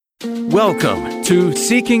Welcome to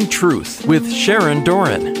Seeking Truth with Sharon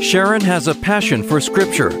Doran. Sharon has a passion for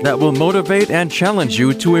Scripture that will motivate and challenge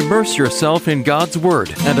you to immerse yourself in God's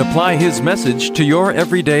Word and apply His message to your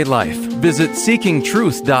everyday life. Visit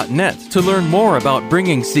seekingtruth.net to learn more about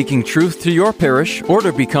bringing Seeking Truth to your parish or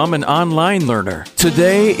to become an online learner.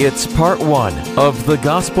 Today, it's part 1 of the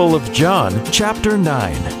Gospel of John, chapter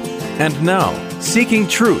 9. And now, Seeking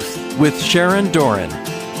Truth with Sharon Doran.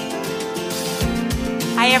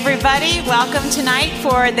 Hi, everybody. Welcome tonight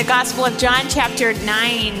for the Gospel of John, chapter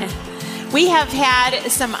 9. We have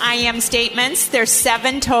had some I am statements. There's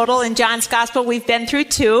 7 total in John's Gospel. We've been through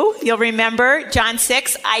 2. You'll remember John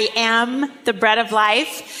 6, I am the bread of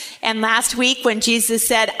life. And last week when Jesus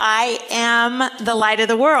said, I am the light of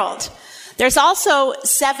the world. There's also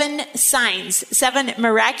 7 signs, 7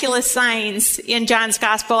 miraculous signs in John's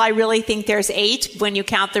Gospel. I really think there's 8 when you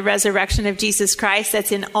count the resurrection of Jesus Christ.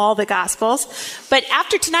 That's in all the Gospels. But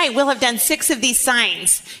after tonight, we'll have done 6 of these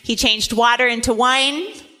signs. He changed water into wine.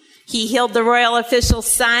 He healed the royal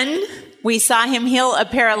official's son. We saw him heal a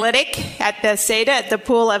paralytic at Bethsaida at the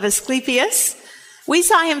pool of Asclepius. We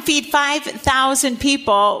saw him feed 5,000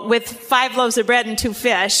 people with 5 loaves of bread and 2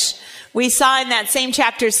 fish. We saw in that same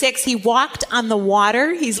chapter 6, he walked on the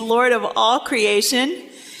water. He's Lord of all creation.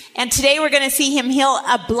 And today we're going to see him heal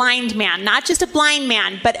a blind man. Not just a blind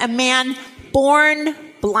man, but a man born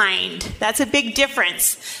blind. That's a big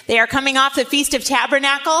difference. They are coming off the Feast of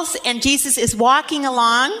Tabernacles, and Jesus is walking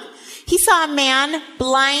along. He saw a man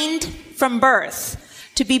blind from birth.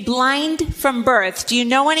 To be blind from birth. Do you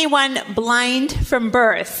know anyone blind from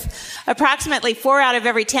birth? Approximately 4 out of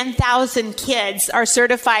every 10,000 kids are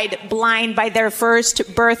certified blind by their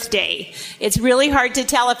first birthday. It's really hard to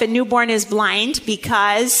tell if a newborn is blind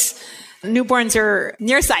because newborns are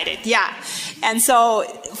nearsighted, yeah. And so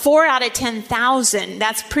 4 out of 10,000,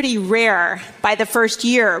 that's pretty rare by the first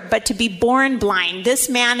year. But to be born blind, this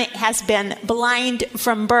man has been blind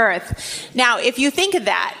from birth. Now, if you think of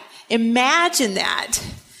that, imagine that.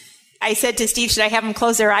 I said to Steve, should I have them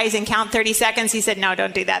close their eyes and count 30 seconds? He said, no,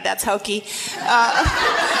 don't do that. That's hokey.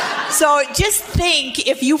 So just think,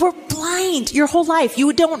 if you were blind your whole life,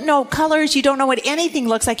 you don't know colors, you don't know what anything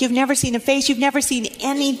looks like, you've never seen a face, you've never seen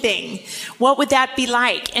anything. What would that be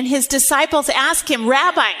like? And his disciples ask him,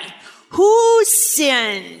 Rabbi, who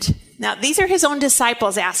sinned? Now, these are his own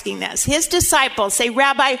disciples asking this. His disciples say,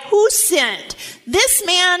 Rabbi, who sinned? This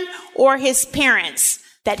man or his parents,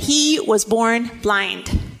 that he was born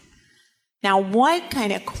blind? Now, what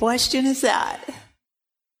kind of question is that?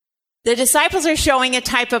 The disciples are showing a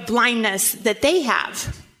type of blindness that they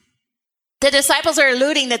have. The disciples are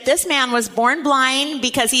alluding that this man was born blind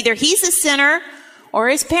because either he's a sinner or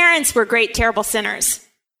his parents were great, terrible sinners.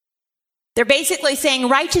 They're basically saying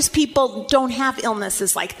righteous people don't have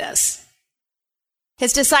illnesses like this.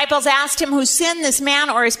 His disciples asked him who sinned, this man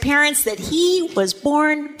or his parents, that he was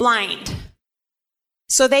born blind.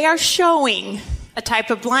 So they are showing a type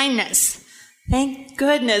of blindness. Thank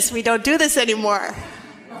goodness we don't do this anymore.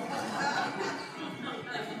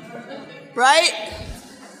 Right?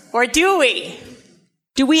 Or do we?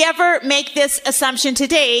 Do we ever make this assumption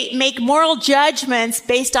today, make moral judgments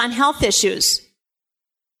based on health issues?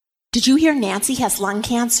 Did you hear Nancy has lung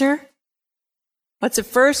cancer? What's the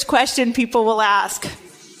first question people will ask?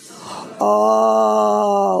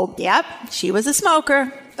 Oh, yep, she was a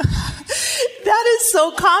smoker. That is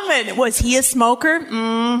so common. Was he a smoker?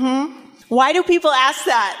 Mm-hmm. Why do people ask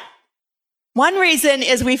that? One reason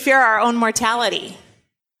is we fear our own mortality.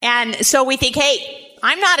 And so we think, hey,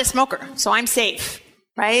 I'm not a smoker, so I'm safe,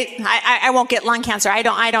 right? I won't get lung cancer. I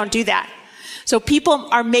don't do that. So people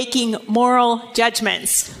are making moral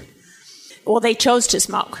judgments. Well, they chose to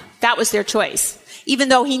smoke. That was their choice. Even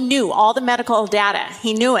though he knew all the medical data,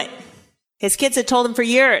 he knew it. His kids had told him for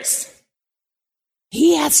years.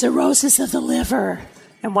 He had cirrhosis of the liver.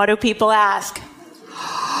 And what do people ask?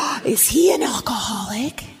 Is he an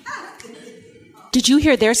alcoholic? Did you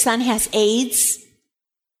hear their son has AIDS?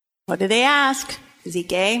 What do they ask? Is he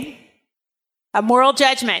gay? A moral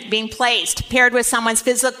judgment being placed, paired with someone's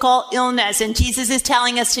physical illness. And Jesus is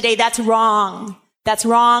telling us today that's wrong. That's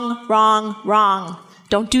wrong, wrong, wrong.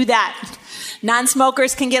 Don't do that.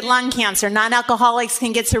 Non-smokers can get lung cancer. Non-alcoholics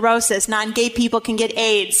can get cirrhosis. Non-gay people can get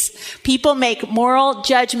AIDS. People make moral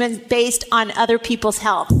judgments based on other people's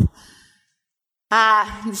health.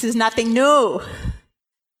 This is nothing new.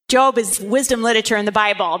 Job is wisdom literature in the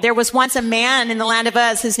Bible. There was once a man in the land of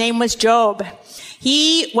Uz. His name was Job.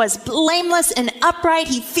 He was blameless and upright.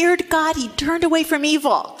 He feared God. He turned away from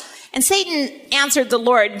evil. And Satan answered the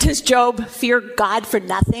Lord, does Job fear God for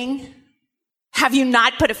nothing? Have you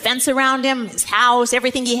not put a fence around him, his house,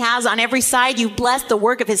 everything he has on every side? You've blessed the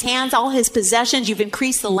work of his hands, all his possessions. You've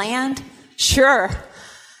increased the land. Sure.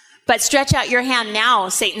 But stretch out your hand now,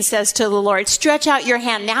 Satan says to the Lord. Stretch out your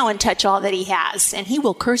hand now and touch all that he has, and he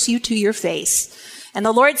will curse you to your face. And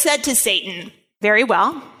the Lord said to Satan, very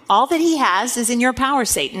well, all that he has is in your power,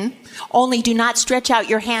 Satan. Only do not stretch out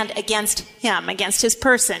your hand against him, against his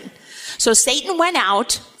person. So Satan went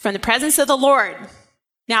out from the presence of the Lord.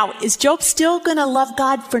 Now, is Job still going to love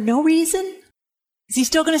God for no reason? Is he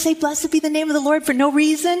still going to say, blessed be the name of the Lord for no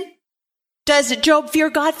reason? Does Job fear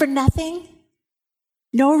God for nothing?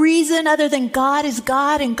 No reason other than God is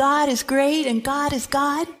God and God is great and God is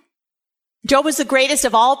God? Job was the greatest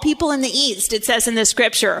of all people in the East, it says in the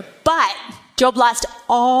scripture. But Job lost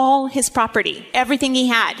all his property, everything he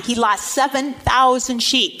had. He lost 7,000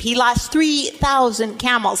 sheep. He lost 3,000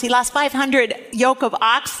 camels. He lost 500 yoke of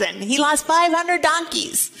oxen. He lost 500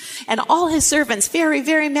 donkeys. And all his servants, very,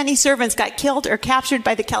 very many servants, got killed or captured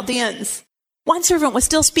by the Chaldeans. One servant was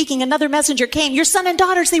still speaking. Another messenger came. Your son and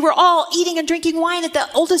daughters, they were all eating and drinking wine at the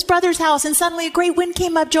oldest brother's house. And suddenly a great wind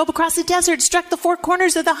came up, Job, across the desert, struck the four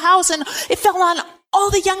corners of the house, and it fell on all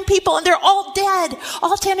the young people, and they're all dead.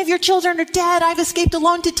 All 10 of your children are dead. I've escaped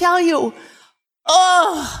alone to tell you.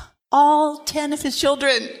 Oh, all 10 of his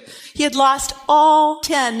children. He had lost all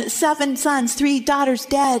 10, 7 sons, 3 daughters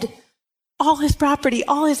dead. All his property,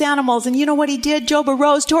 all his animals. And you know what he did? Job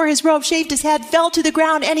arose, tore his robe, shaved his head, fell to the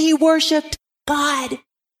ground, and he worshiped God.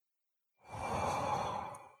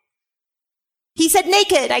 He said,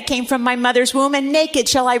 naked I came from my mother's womb, and naked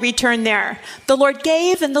shall I return there. The Lord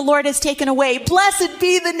gave, and the Lord has taken away. Blessed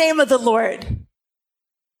be the name of the Lord.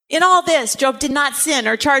 In all this, Job did not sin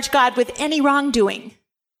or charge God with any wrongdoing.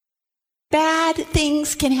 Bad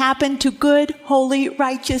things can happen to good, holy,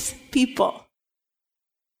 righteous people.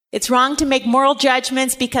 It's wrong to make moral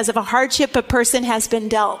judgments because of a hardship a person has been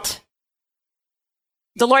dealt.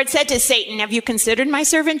 The Lord said to Satan, have you considered my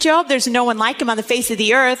servant Job? There's no one like him on the face of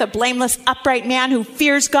the earth, a blameless, upright man who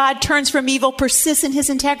fears God, turns from evil, persists in his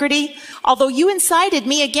integrity. Although you incited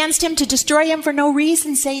me against him to destroy him for no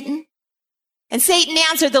reason, Satan. And Satan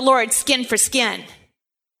answered the Lord, skin for skin.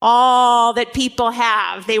 All that people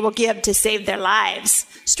have, they will give to save their lives.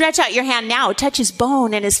 Stretch out your hand now, touch his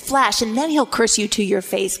bone and his flesh, and then he'll curse you to your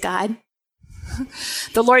face, God.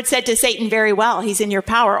 The Lord said to Satan, very well, he's in your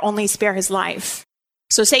power, only spare his life.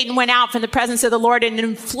 So Satan went out from the presence of the Lord and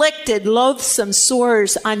inflicted loathsome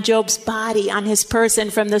sores on Job's body, on his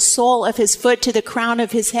person, from the sole of his foot to the crown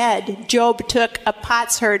of his head. Job took a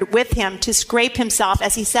potsherd with him to scrape himself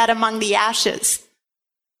as he sat among the ashes.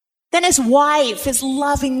 Then his wife, his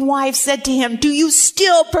loving wife, said to him, do you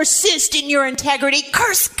still persist in your integrity?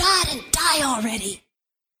 Curse God and die already.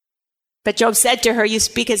 But Job said to her, you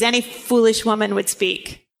speak as any foolish woman would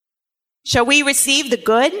speak. Shall we receive the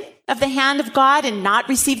good of the hand of God and not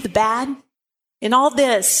receive the bad? In all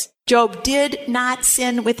this, Job did not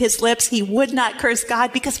sin with his lips. He would not curse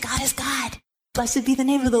God because God is God. Blessed be the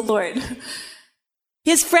name of the Lord.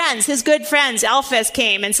 His friends, his good friends, Eliphaz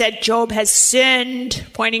came and said, Job has sinned,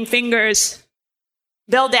 pointing fingers.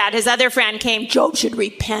 Bildad, his other friend, came, Job should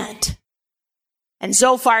repent. And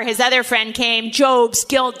Zophar, his other friend, came, Job's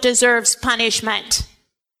guilt deserves punishment.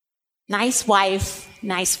 Nice wife,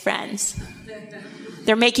 nice friends.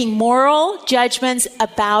 They're making moral judgments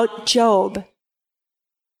about Job.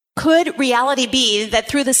 Could reality be that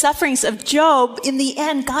through the sufferings of Job, in the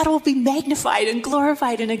end, God will be magnified and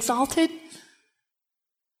glorified and exalted?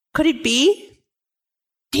 Could it be?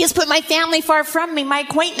 He has put my family far from me. My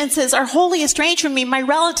acquaintances are wholly estranged from me. My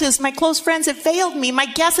relatives, my close friends have failed me. My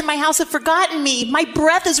guests in my house have forgotten me. My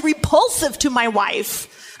breath is repulsive to my wife.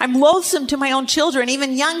 I'm loathsome to my own children.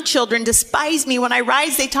 Even young children despise me. When I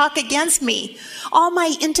rise, they talk against me. All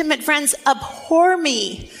my intimate friends abhor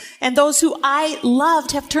me, and those who I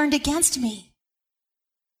loved have turned against me.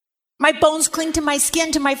 My bones cling to my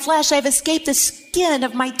skin, to my flesh. I have escaped the skin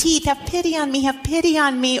of my teeth. Have pity on me, have pity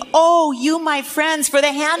on me. Oh, you, my friends, for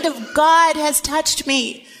the hand of God has touched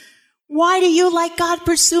me. Why do you, like God,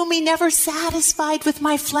 pursue me, never satisfied with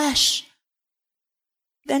my flesh?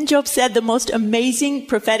 Then Job said the most amazing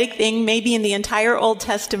prophetic thing maybe in the entire Old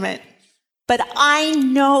Testament. But I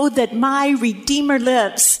know that my Redeemer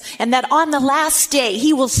lives, and that on the last day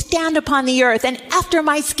he will stand upon the earth. And after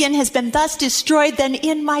my skin has been thus destroyed, then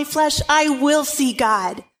in my flesh I will see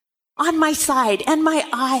God on my side, and my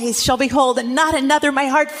eyes shall behold, and not another. My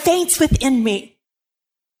heart faints within me.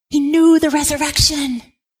 He knew the resurrection.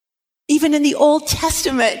 Even in the Old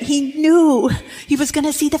Testament, he knew he was going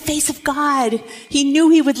to see the face of God. He knew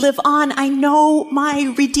he would live on. I know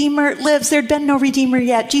my Redeemer lives. There'd been no Redeemer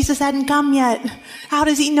yet. Jesus hadn't come yet. How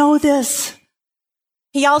does he know this?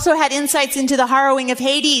 He also had insights into the harrowing of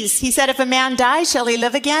Hades. He said, if a man dies, shall he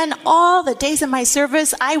live again? All the days of my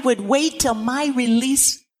service, I would wait till my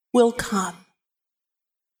release will come.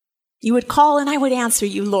 You would call and I would answer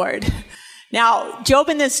you, Lord. Now, Job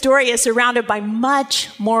in this story is surrounded by much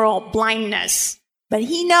moral blindness, but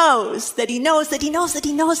he knows that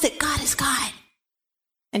God is God,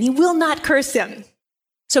 and he will not curse him.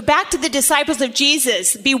 So back to the disciples of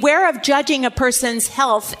Jesus, beware of judging a person's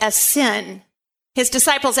health as sin. His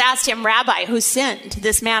disciples asked him, Rabbi, who sinned,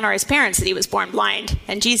 this man or his parents, that he was born blind?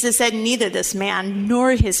 And Jesus said, neither this man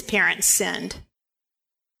nor his parents sinned.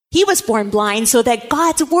 He was born blind so that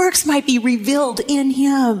God's works might be revealed in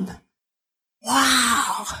him.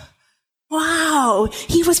 Wow.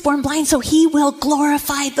 He was born blind so he will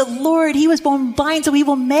glorify the Lord. He was born blind so he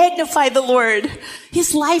will magnify the Lord.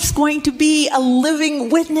 His life's going to be a living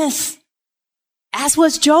witness, as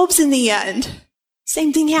was Job's in the end.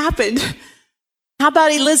 Same thing happened. How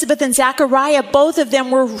about Elizabeth and Zechariah? Both of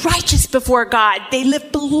them were righteous before God. They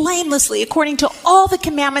lived blamelessly according to all the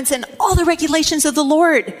commandments and all the regulations of the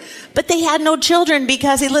Lord. But they had no children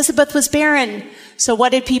because Elizabeth was barren. So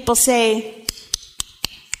what did people say?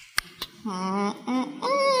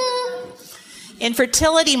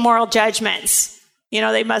 Infertility moral judgments.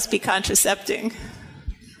 They must be contracepting.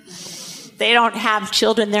 They don't have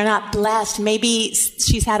children. They're not blessed. Maybe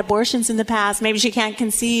she's had abortions in the past. Maybe she can't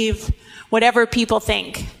conceive. Whatever people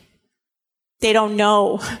think. They don't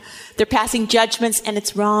know. They're passing judgments and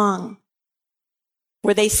it's wrong.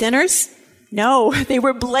 Were they sinners? No, they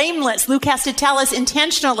were blameless. Luke has to tell us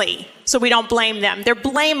intentionally so we don't blame them. They're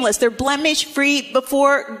blameless. They're blemish-free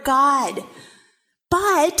before God.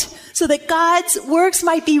 But so that God's works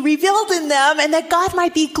might be revealed in them and that God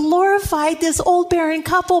might be glorified, this old barren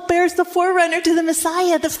couple bears the forerunner to the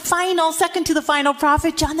Messiah, second to the final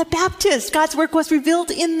prophet, John the Baptist. God's work was revealed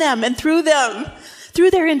in them and through them,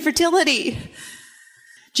 through their infertility.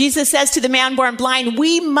 Jesus says to the man born blind,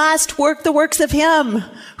 we must work the works of him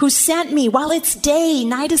who sent me while it's day.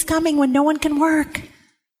 Night is coming when no one can work.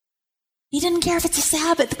 He didn't care if it's a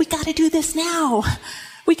Sabbath. We got to do this now.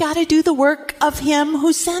 We got to do the work of him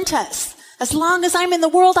who sent us. As long as I'm in the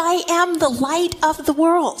world, I am the light of the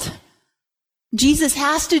world. Jesus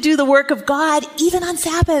has to do the work of God even on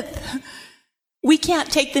Sabbath. We can't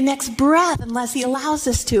take the next breath unless he allows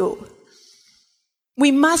us to.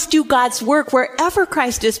 We must do God's work wherever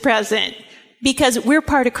Christ is present because we're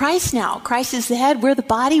part of Christ now. Christ is the head. We're the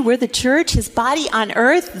body. We're the church. His body on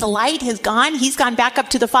earth. The light has gone. He's gone back up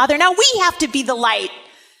to the Father. Now we have to be the light.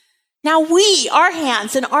 Now our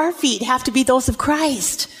hands and our feet have to be those of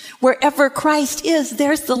Christ. Wherever Christ is,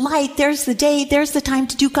 there's the light, there's the day, there's the time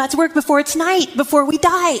to do God's work before it's night, before we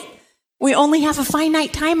die. We only have a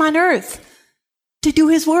finite time on earth to do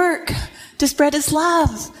his work, to spread his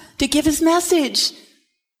love, to give his message.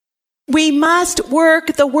 We must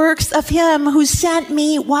work the works of him who sent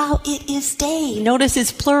me while it is day. Notice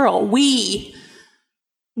it's plural, we.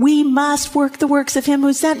 We must work the works of him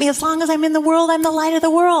who sent me. As long as I'm in the world, I'm the light of the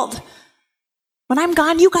world. When I'm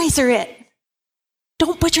gone, you guys are it.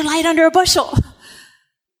 Don't put your light under a bushel.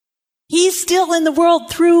 He's still in the world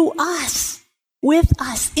through us, with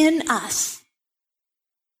us, in us.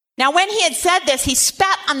 Now, when he had said this, he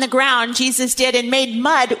spat on the ground, Jesus did, and made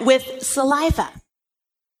mud with saliva.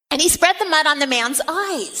 And he spread the mud on the man's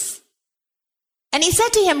eyes. And he said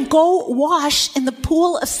to him, go wash in the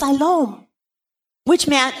pool of Siloam, which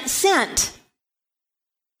meant sent.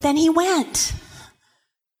 Then he went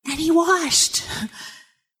and he washed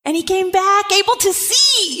and he came back able to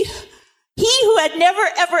see. He who had never,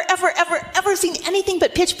 ever seen anything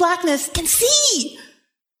but pitch blackness can see.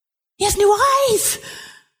 He has new eyes.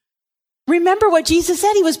 Remember what Jesus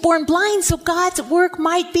said. He was born blind so God's work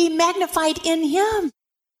might be magnified in him,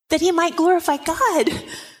 that he might glorify God.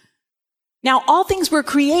 Now, all things were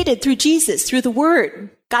created through Jesus, through the Word.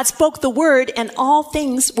 God spoke the Word and all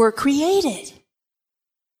things were created.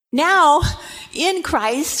 Now, in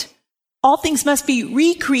Christ, all things must be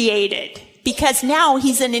recreated because now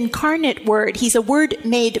he's an incarnate Word. He's a Word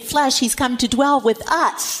made flesh. He's come to dwell with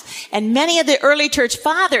us. And many of the early church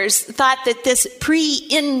fathers thought that this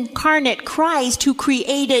pre-incarnate Christ who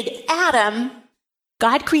created Adam,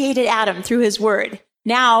 God created Adam through his Word.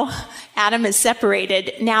 Now, Adam is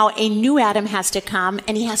separated. Now, a new Adam has to come,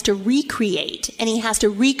 and he has to recreate.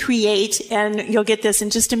 And you'll get this in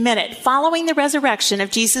just a minute. Following the resurrection of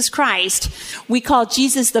Jesus Christ, we call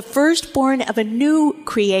Jesus the firstborn of a new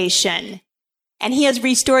creation. And he has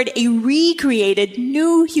restored a recreated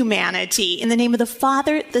new humanity in the name of the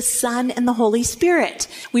Father, the Son, and the Holy Spirit.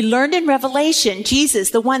 We learned in Revelation, Jesus,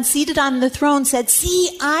 the one seated on the throne, said,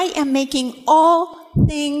 see, I am making all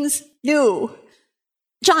things new.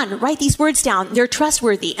 John, write these words down. They're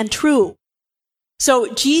trustworthy and true.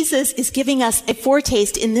 So Jesus is giving us a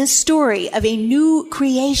foretaste in this story of a new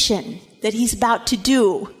creation that he's about to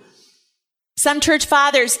do. Some church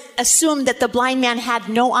fathers assumed that the blind man had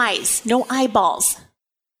no eyes, no eyeballs.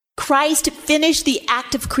 Christ finished the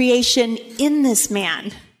act of creation in this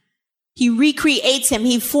man. He recreates him.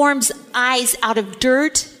 He forms eyes out of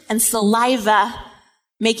dirt and saliva,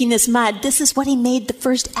 making this mud. This is what he made the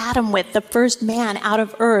first Adam with, the first man out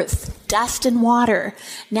of earth, dust and water.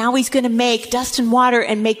 Now he's going to make dust and water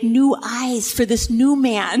and make new eyes for this new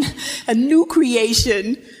man, a new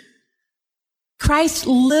creation. Christ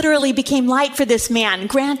literally became light for this man,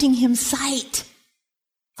 granting him sight.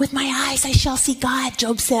 With my eyes I shall see God,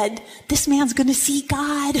 Job said. This man's going to see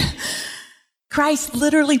God. Christ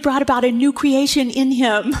literally brought about a new creation in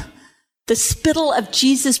him. The spittle of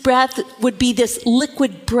Jesus' breath would be this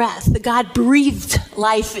liquid breath. The God breathed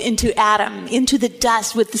life into Adam, into the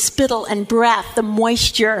dust with the spittle and breath, the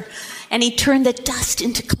moisture, and he turned the dust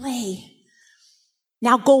into clay.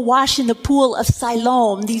 Now go wash in the pool of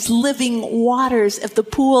Siloam, these living waters of the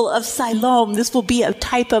pool of Siloam. This will be a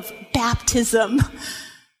type of baptism,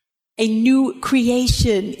 a new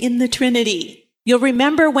creation in the Trinity. You'll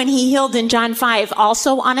remember when he healed in John 5,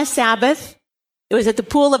 also on a Sabbath. It was at the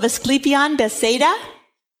pool of Asclepion, Bethsaida.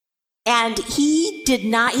 And he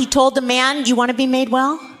told the man, you want to be made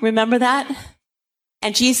well? Remember that?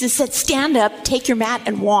 And Jesus said, stand up, take your mat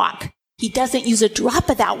and walk. He doesn't use a drop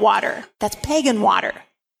of that water. That's pagan water.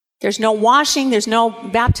 There's no washing. There's no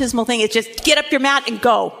baptismal thing. It's just get up your mat and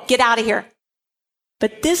go. Get out of here.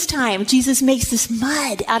 But this time, Jesus makes this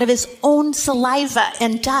mud out of his own saliva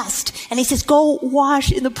and dust. And he says, go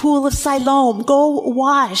wash in the pool of Siloam. Go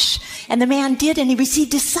wash. And the man did, and he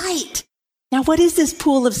received his sight. Now, what is this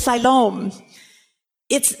pool of Siloam?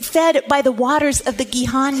 It's fed by the waters of the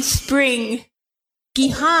Gihon spring.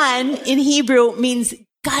 Gihon in Hebrew means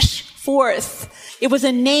gush forth. It was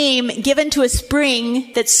a name given to a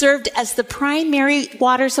spring that served as the primary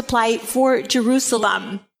water supply for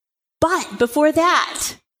Jerusalem. But before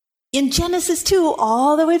that, in Genesis 2,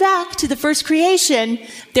 all the way back to the first creation,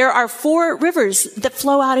 there are 4 rivers that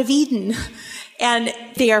flow out of Eden. And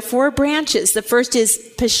they are 4 branches. The first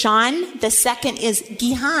is Pishon. The second is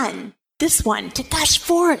Gihon. This one, to gush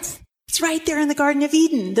forth. It's right there in the Garden of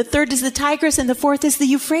Eden. The third is the Tigris, and the fourth is the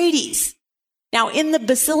Euphrates. Now, in the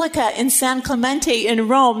Basilica in San Clemente in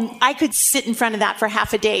Rome, I could sit in front of that for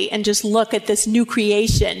half a day and just look at this new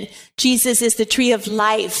creation. Jesus is the tree of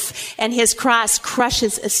life, and his cross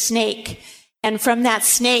crushes a snake. And from that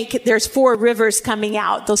snake, there's 4 rivers coming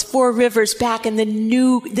out. Those 4 rivers back in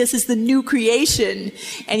this is the new creation.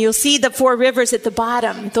 And you'll see the 4 rivers at the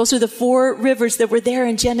bottom. Those are the 4 rivers that were there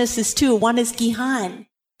in Genesis 2. One is Gihon.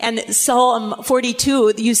 And Psalm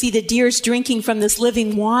 42, you see the deers drinking from this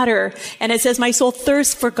living water. And it says, my soul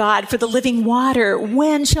thirsts for God, for the living water.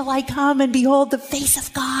 When shall I come and behold the face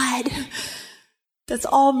of God? That's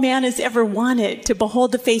all man has ever wanted, to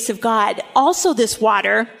behold the face of God. Also, this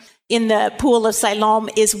water in the pool of Siloam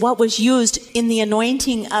is what was used in the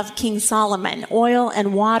anointing of King Solomon, oil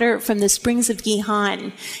and water from the springs of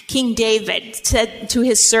Gihon. King David said to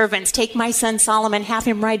his servants, take my son Solomon, have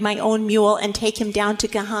him ride my own mule, and take him down to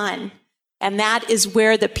Gihon. And that is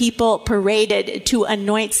where the people paraded to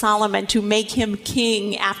anoint Solomon, to make him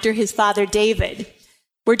king after his father David.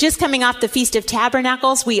 We're just coming off the Feast of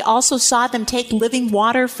Tabernacles. We also saw them take living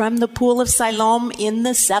water from the pool of Siloam in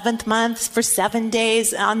the 7th month for 7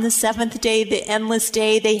 days. On the 7th day, the endless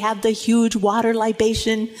day, they had the huge water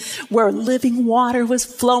libation where living water was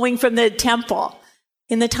flowing from the temple.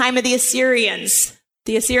 In the time of the Assyrians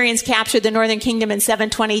captured the northern kingdom in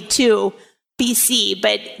 722 BC,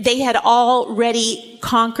 but they had already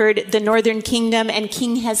conquered the northern kingdom, and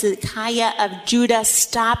King Hezekiah of Judah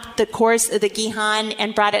stopped the course of the Gihon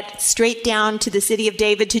and brought it straight down to the city of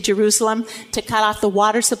David, to Jerusalem, to cut off the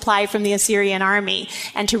water supply from the Assyrian army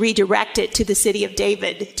and to redirect it to the city of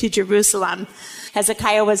David, to Jerusalem.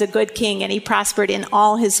 Hezekiah was a good king, and he prospered in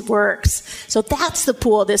all his works. So that's the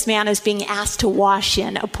pool this man is being asked to wash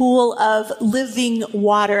in, a pool of living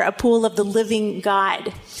water, a pool of the living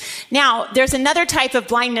God. Now, there's another type of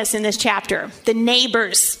blindness in this chapter, the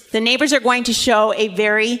neighbors. The neighbors are going to show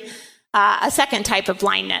a second type of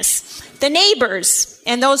blindness. The neighbors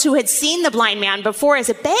and those who had seen the blind man before as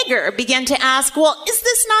a beggar began to ask, well, is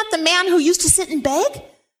this not the man who used to sit and beg?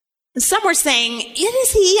 Some were saying, it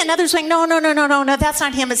is he, and others saying, no, that's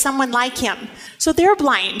not him, it's someone like him. So they're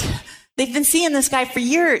blind. They've been seeing this guy for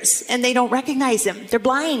years, and they don't recognize him. They're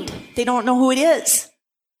blind. They don't know who it is.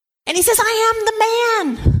 And he says, I am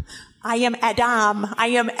the man. I am Adam. I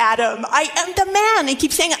am Adam. I am the man. He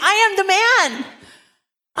keeps saying, I am the man.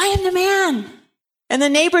 I am the man. And the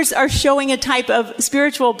neighbors are showing a type of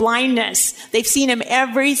spiritual blindness. They've seen him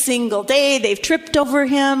every single day. They've tripped over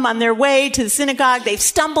him on their way to the synagogue. They've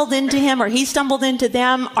stumbled into him or he stumbled into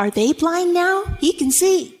them. Are they blind now? He can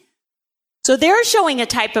see. So they're showing a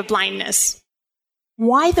type of blindness.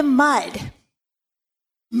 Why the mud?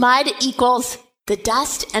 Mud equals the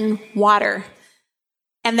dust and water.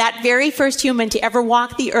 And that very first human to ever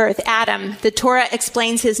walk the earth, Adam, the Torah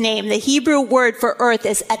explains his name. The Hebrew word for earth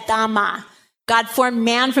is Adamah. God formed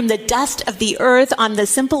man from the dust of the earth. On the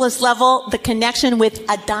simplest level, the connection with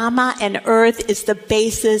Adamah and earth is the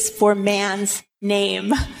basis for man's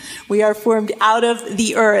name. We are formed out of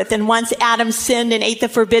the earth. And once Adam sinned and ate the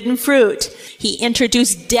forbidden fruit, he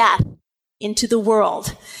introduced death into the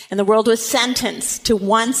world. And the world was sentenced to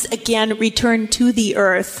once again return to the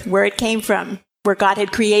earth where it came from, where God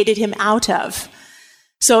had created him out of.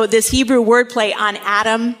 So this Hebrew wordplay on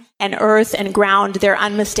Adam and earth and ground, they're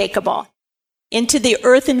unmistakable. Into the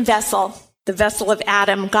earthen vessel, the vessel of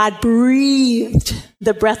Adam, God breathed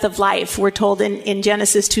the breath of life, we're told in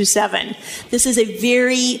Genesis 2:7. This is a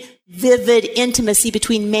very vivid intimacy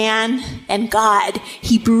between man and God.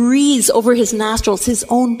 He breathes over his nostrils his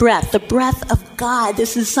own breath, the breath of God.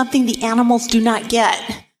 This is something the animals do not get.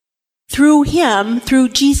 Through him, through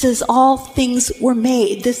Jesus, all things were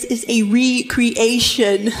made. This is a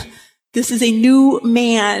recreation. This is a new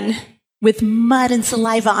man with mud and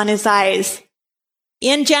saliva on his eyes.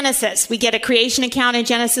 In Genesis, we get a creation account in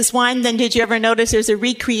Genesis 1. Then did you ever notice there's a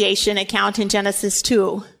recreation account in Genesis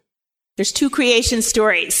 2? There's two creation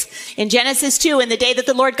stories. In Genesis 2, in the day that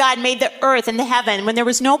the Lord God made the earth and the heaven, when there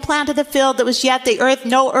was no plant of the field that was yet the earth,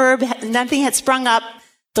 no herb, nothing had sprung up,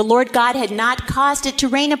 the Lord God had not caused it to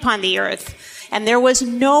rain upon the earth, and there was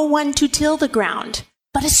no one to till the ground.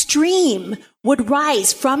 But a stream would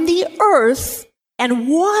rise from the earth and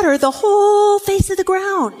water the whole face of the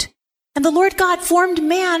ground. And the Lord God formed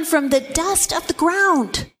man from the dust of the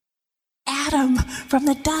ground. Adam, from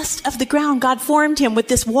the dust of the ground, God formed him with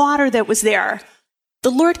this water that was there.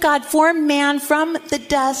 The Lord God formed man from the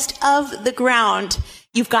dust of the ground.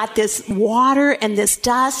 You've got this water and this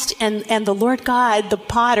dust, and the Lord God, the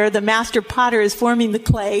potter, the master potter, is forming the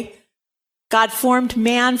clay. God formed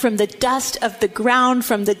man from the dust of the ground.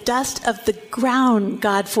 From the dust of the ground,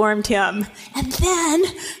 God formed him. And then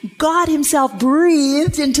God himself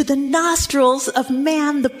breathed into the nostrils of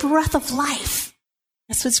man the breath of life.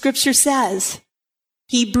 That's what Scripture says.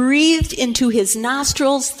 He breathed into his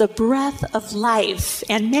nostrils the breath of life,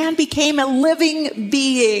 and man became a living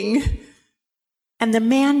being. And the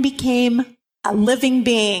man became a living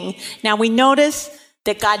being. Now we notice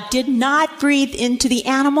that God did not breathe into the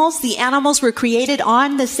animals. The animals were created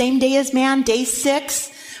on the same day as man, day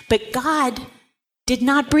 6. But God did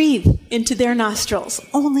not breathe into their nostrils,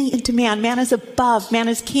 only into man. Man is above. Man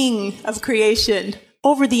is king of creation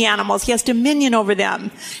over the animals. He has dominion over them.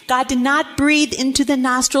 God did not breathe into the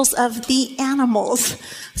nostrils of the animals.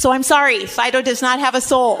 So I'm sorry, Fido does not have a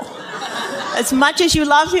soul. As much as you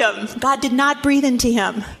love him, God did not breathe into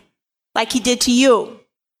him like he did to you.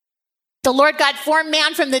 The Lord God formed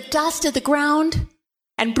man from the dust of the ground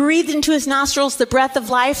and breathed into his nostrils the breath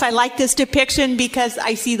of life. I like this depiction because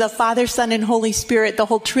I see the Father, Son, and Holy Spirit, the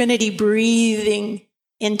whole Trinity, breathing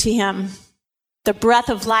into him. The breath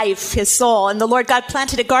of life, his soul. And the Lord God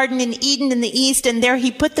planted a garden in Eden in the east, and there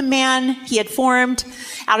he put the man he had formed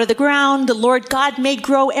out of the ground. The Lord God made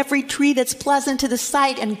grow every tree that's pleasant to the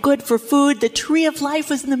sight and good for food. The tree of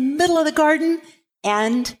life was in the middle of the garden,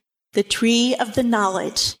 and the tree of the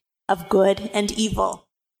knowledge of good and evil.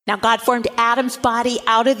 Now God formed Adam's body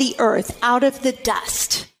out of the earth, out of the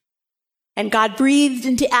dust. And God breathed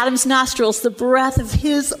into Adam's nostrils the breath of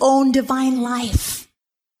his own divine life,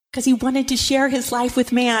 because he wanted to share his life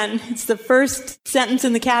with man. It's the first sentence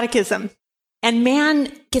in the Catechism. And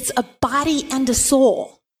man gets a body and a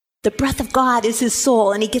soul. The breath of God is his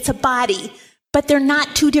soul, and he gets a body. But they're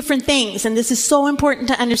not two different things, and this is so important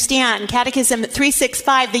to understand. Catechism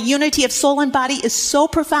 365, the unity of soul and body is so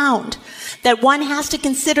profound that one has to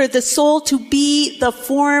consider the soul to be the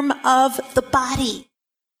form of the body.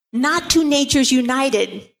 Not two natures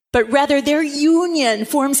united, but rather their union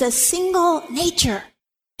forms a single nature.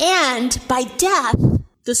 And by death,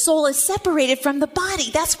 the soul is separated from the body.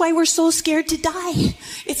 That's why we're so scared to die.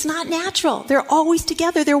 It's not natural. They're always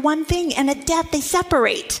together. They're one thing, and at death they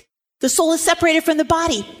separate. The soul is separated from the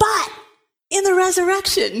body, but in the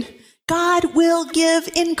resurrection, God will give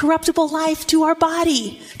incorruptible life to our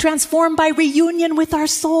body, transformed by reunion with our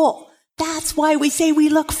soul. That's why we say we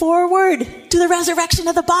look forward to the resurrection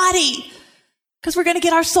of the body, because we're going to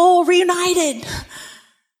get our soul reunited.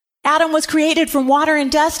 Adam was created from water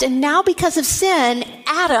and dust, and now because of sin,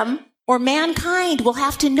 Adam, or mankind, will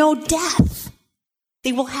have to know death.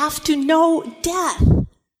 They will have to know death.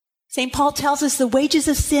 St. Paul tells us the wages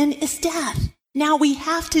of sin is death. Now we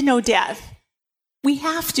have to know death. We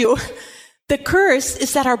have to. The curse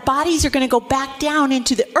is that our bodies are going to go back down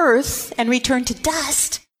into the earth and return to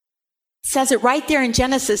dust. It says it right there in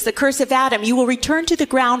Genesis, the curse of Adam. You will return to the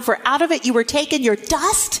ground, for out of it you were taken, your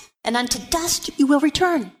dust, and unto dust you will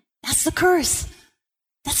return. That's the curse.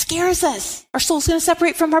 That scares us. Our soul's going to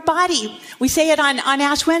separate from our body. We say it on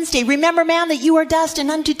Ash Wednesday. Remember, man, that you are dust,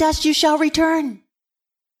 and unto dust you shall return.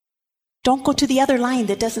 Don't go to the other line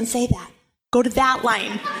that doesn't say that. Go to that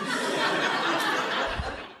line.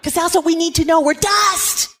 Because that's what we need to know. We're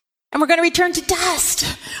dust. And we're going to return to dust.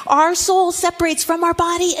 Our soul separates from our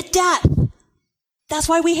body at death. That's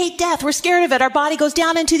why we hate death. We're scared of it. Our body goes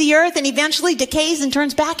down into the earth and eventually decays and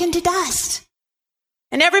turns back into dust.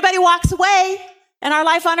 And everybody walks away, and our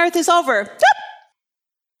life on earth is over.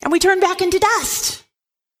 And we turn back into dust.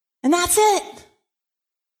 And that's it.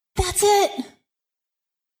 That's it.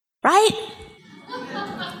 Right?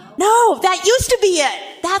 No, that used to be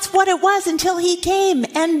it. That's what it was until he came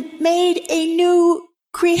and made a new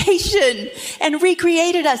creation and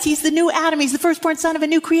recreated us. He's the new Adam. He's the firstborn son of a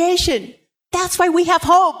new creation. That's why we have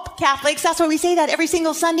hope, Catholics. That's why we say that every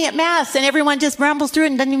single Sunday at Mass, and everyone just rambles through it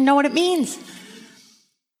and doesn't even know what it means.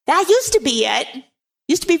 That used to be it.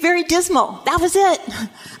 Used to be very dismal. That was it.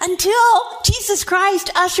 Until Jesus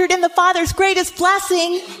Christ ushered in the Father's greatest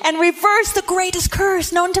blessing and reversed the greatest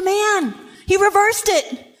curse known to man. He reversed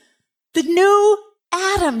it. The new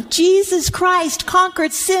Adam, Jesus Christ,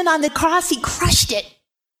 conquered sin on the cross. He crushed it.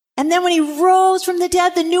 And then when he rose from the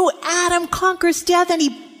dead, the new Adam conquers death, and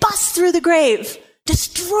he busts through the grave,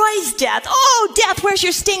 destroys death. Oh, death, where's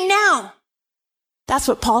your sting now? That's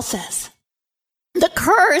what Paul says. The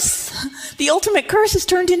curse, the ultimate curse, is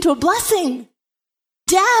turned into a blessing.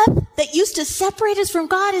 Death that used to separate us from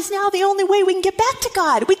God is now the only way we can get back to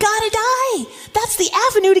God. We gotta die. That's the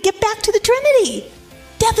avenue to get back to the Trinity.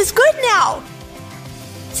 Death is good now.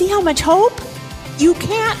 See how much hope? You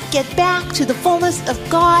can't get back to the fullness of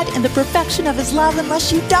God and the perfection of His love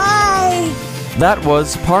unless you die. That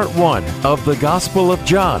was part 1 of the Gospel of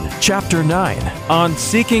John, chapter 9, on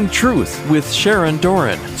Seeking Truth with Sharon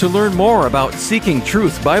Doran. To learn more about Seeking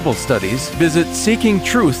Truth Bible studies, visit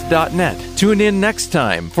seekingtruth.net. Tune in next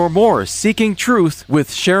time for more Seeking Truth with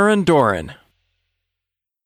Sharon Doran.